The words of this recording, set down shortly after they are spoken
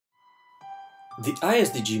The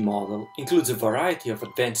iSDG model includes a variety of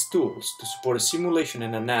advanced tools to support a simulation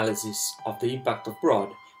and analysis of the impact of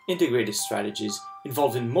broad, integrated strategies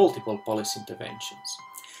involving multiple policy interventions.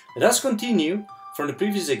 Let us continue from the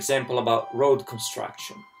previous example about road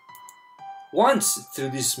construction. Once through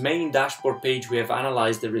this main dashboard page we have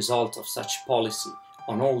analyzed the results of such policy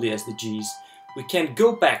on all the SDGs, we can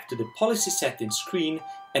go back to the policy settings screen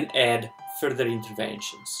and add further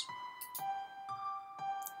interventions.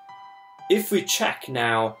 If we check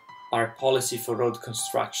now our policy for road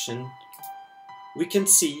construction, we can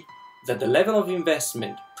see that the level of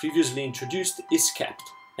investment previously introduced is kept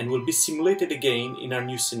and will be simulated again in our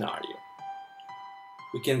new scenario.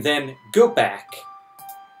 We can then go back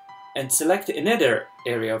and select another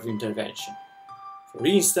area of intervention. For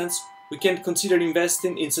instance, we can consider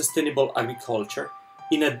investing in sustainable agriculture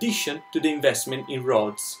in addition to the investment in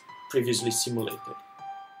roads previously simulated.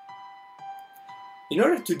 In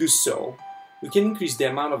order to do so, we can increase the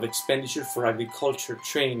amount of expenditure for agriculture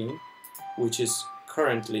training, which is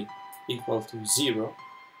currently equal to 0,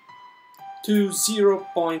 to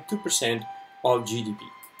 0.2% of GDP.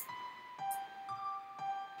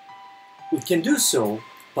 We can do so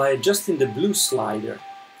by adjusting the blue slider,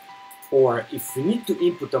 or if we need to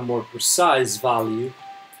input a more precise value,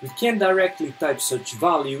 we can directly type such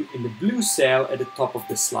value in the blue cell at the top of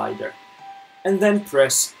the slider, and then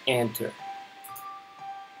press Enter.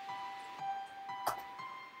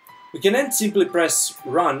 We can then simply press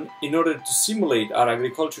Run in order to simulate our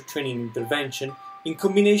agriculture training intervention in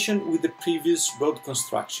combination with the previous road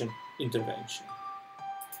construction intervention.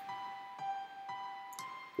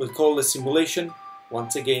 We'll call the simulation,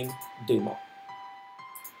 once again, Demo.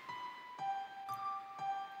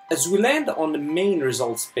 As we land on the main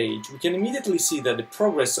results page, we can immediately see that the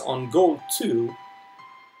progress on Goal 2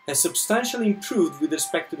 has substantially improved with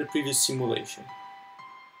respect to the previous simulation.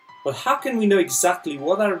 But how can we know exactly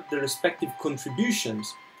what are the respective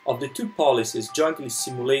contributions of the two policies jointly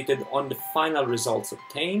simulated on the final results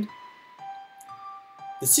obtained?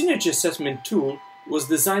 The Synergy Assessment tool was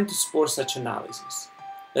designed to support such analysis.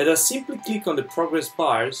 Let us simply click on the progress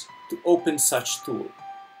bars to open such tool.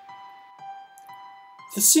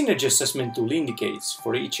 The Synergy Assessment tool indicates,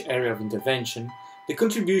 for each area of intervention, the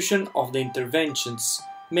contribution of the interventions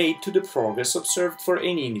made to the progress observed for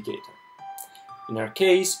any indicator. In our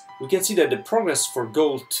case, we can see that the progress for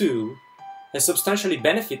Goal 2 has substantially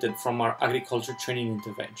benefited from our agriculture training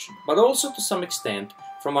intervention, but also to some extent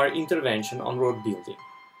from our intervention on road building.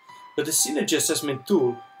 But the Synergy Assessment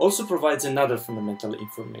tool also provides another fundamental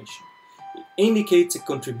information. It indicates a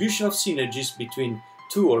contribution of synergies between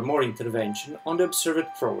two or more interventions on the observed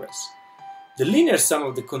progress. The linear sum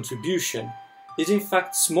of the contribution is in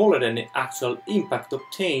fact smaller than the actual impact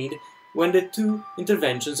obtained when the two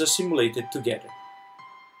interventions are simulated together.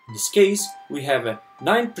 In this case, we have a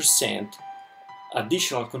 9%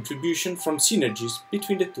 additional contribution from synergies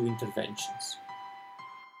between the two interventions.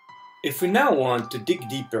 If we now want to dig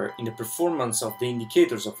deeper in the performance of the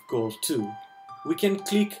indicators of Goal 2, we can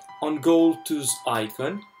click on Goal 2's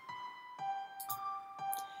icon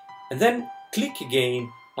and then click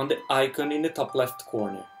again on the icon in the top left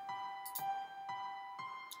corner.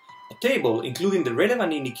 A table including the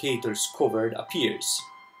relevant indicators covered appears,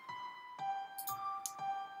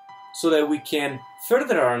 so that we can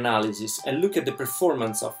further our analysis and look at the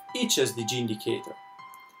performance of each SDG indicator.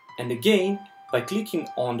 And again, by clicking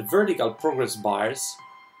on the vertical progress bars,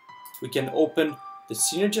 we can open the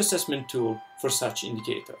Synergy Assessment tool for such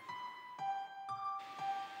indicator.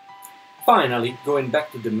 Finally, going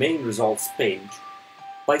back to the main results page,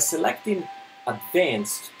 by selecting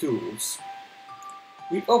Advanced Tools,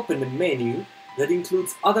 we open a menu that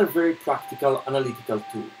includes other very practical analytical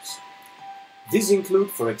tools. These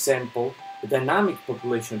include, for example, the dynamic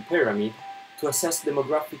population pyramid to assess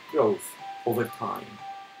demographic growth over time.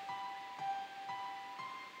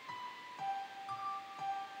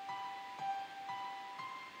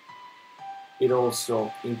 It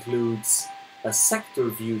also includes a sector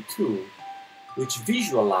view tool which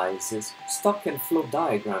visualizes stock and flow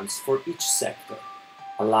diagrams for each sector,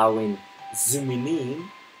 allowing zooming in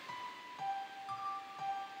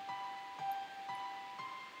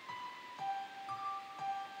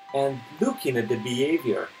and looking at the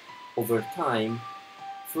behavior over time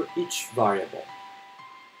for each variable.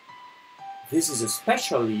 This is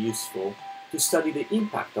especially useful to study the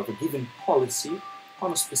impact of a given policy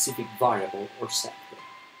on a specific variable or sector.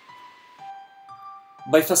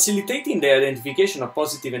 By facilitating the identification of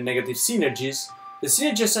positive and negative synergies, the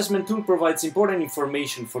Synergy Assessment tool provides important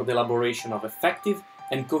information for the elaboration of effective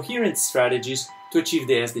and coherent strategies to achieve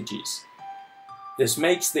the SDGs. This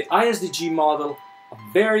makes the iSDG model a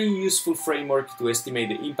very useful framework to estimate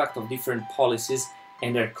the impact of different policies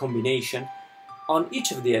and their combination on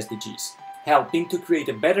each of the SDGs, helping to create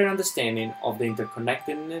a better understanding of the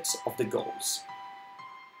interconnectedness of the goals.